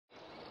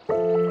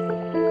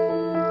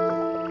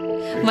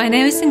My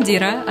name is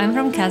Indira. I'm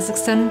from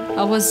Kazakhstan.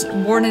 I was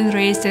born and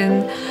raised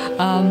in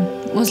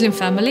Muslim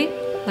family.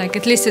 Like,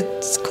 at least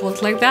it's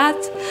called like that.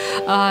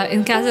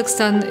 In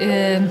Kazakhstan,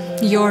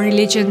 your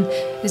religion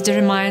is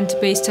determined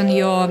based on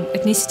your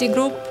ethnicity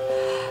group.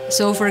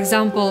 So, for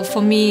example,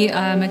 for me,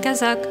 I'm a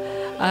Kazakh,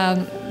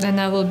 then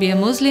I will be a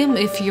Muslim.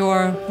 If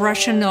you're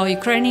Russian or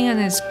Ukrainian,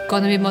 it's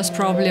going to be most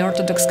probably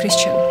Orthodox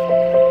Christian.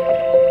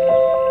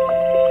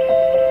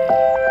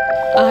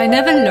 I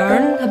never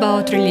learned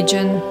about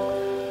religion.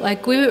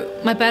 Like,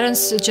 my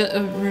parents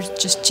were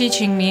just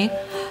teaching me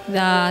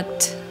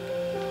that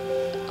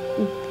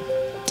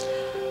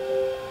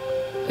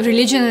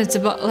religion is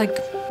about like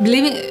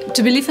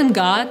to believe in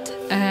God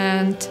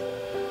and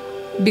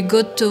be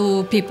good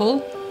to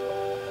people.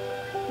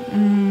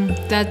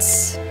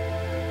 That's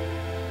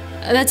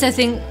I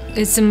think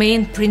it's the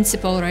main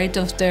principle, right,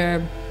 of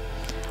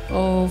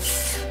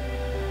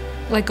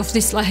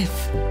this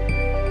life.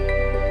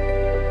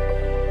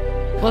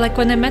 Well, like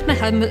when I met my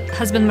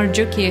husband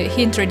Marjuki,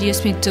 he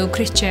introduced me to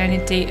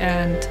Christianity,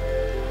 and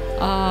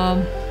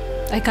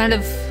I kind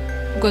of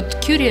got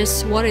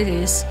curious what it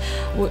is.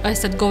 I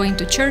started going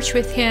to church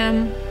with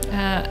him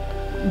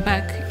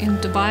back in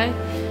Dubai,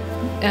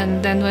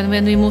 and then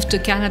when we moved to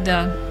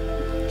Canada,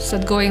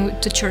 started going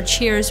to church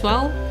here as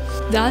well.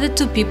 The other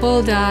two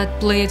people that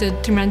played a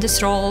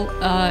tremendous role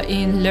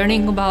in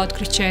learning about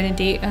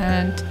Christianity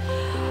and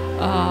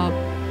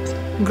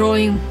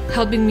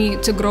helping me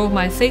to grow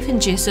my faith in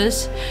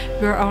Jesus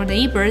were our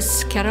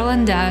neighbors, Carol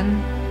and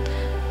Dan.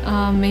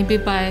 Maybe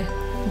by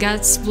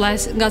God's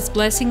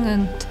blessing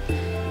and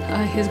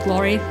His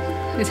glory,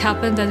 it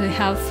happened that we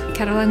have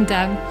Carol and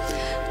Dan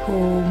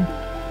who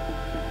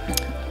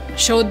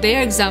showed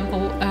their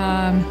example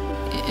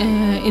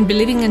in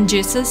believing in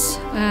Jesus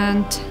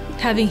and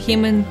having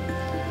Him in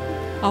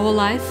our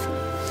life.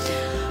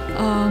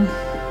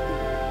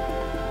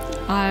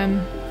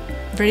 I'm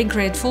very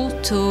grateful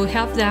to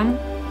have them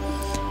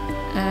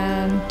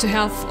and to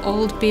have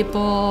old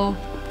people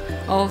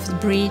of the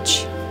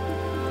Bridge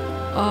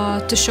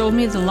to show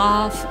me the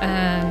love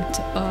and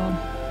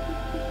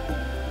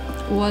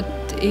what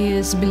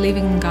is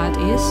believing in God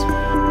is.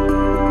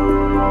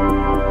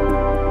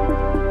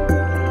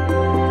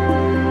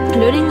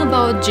 Learning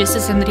about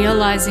Jesus and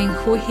realizing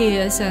who He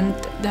is and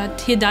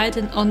that He died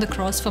on the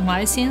cross for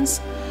my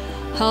sins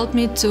helped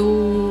me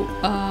to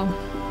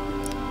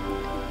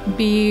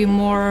be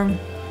more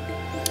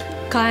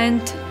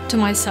kind to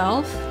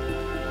myself,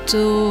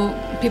 to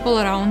people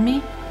around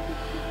me,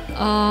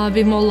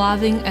 be more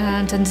loving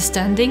and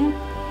understanding,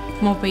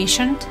 more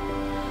patient.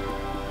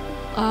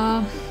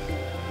 I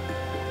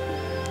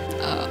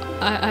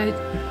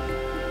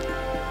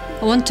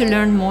want to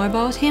learn more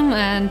about Him,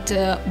 and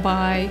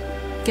by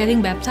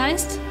getting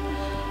baptized,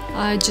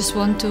 I just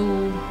want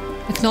to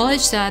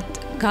acknowledge that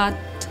God,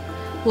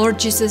 Lord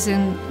Jesus,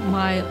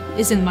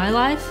 is in my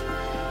life,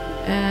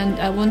 and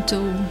I want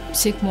to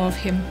seek more of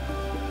Him.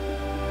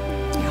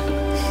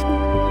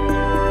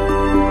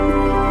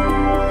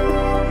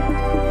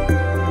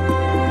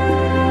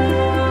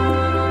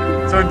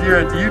 So,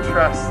 Indira, do you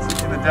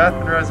trust in the death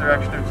and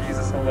resurrection of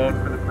Jesus alone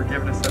for the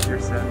forgiveness of your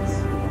sins?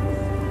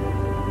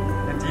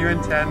 And do you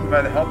intend,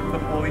 by the help of the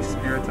Holy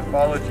Spirit, to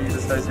follow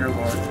Jesus as your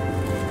Lord?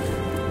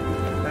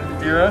 And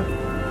Indira,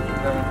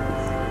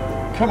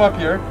 come up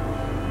here.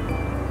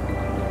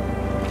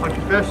 On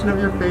confession of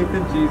your faith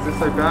in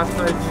Jesus, I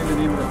baptize you in the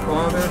name of the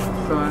Father,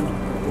 Son,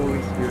 and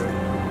Holy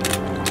Spirit.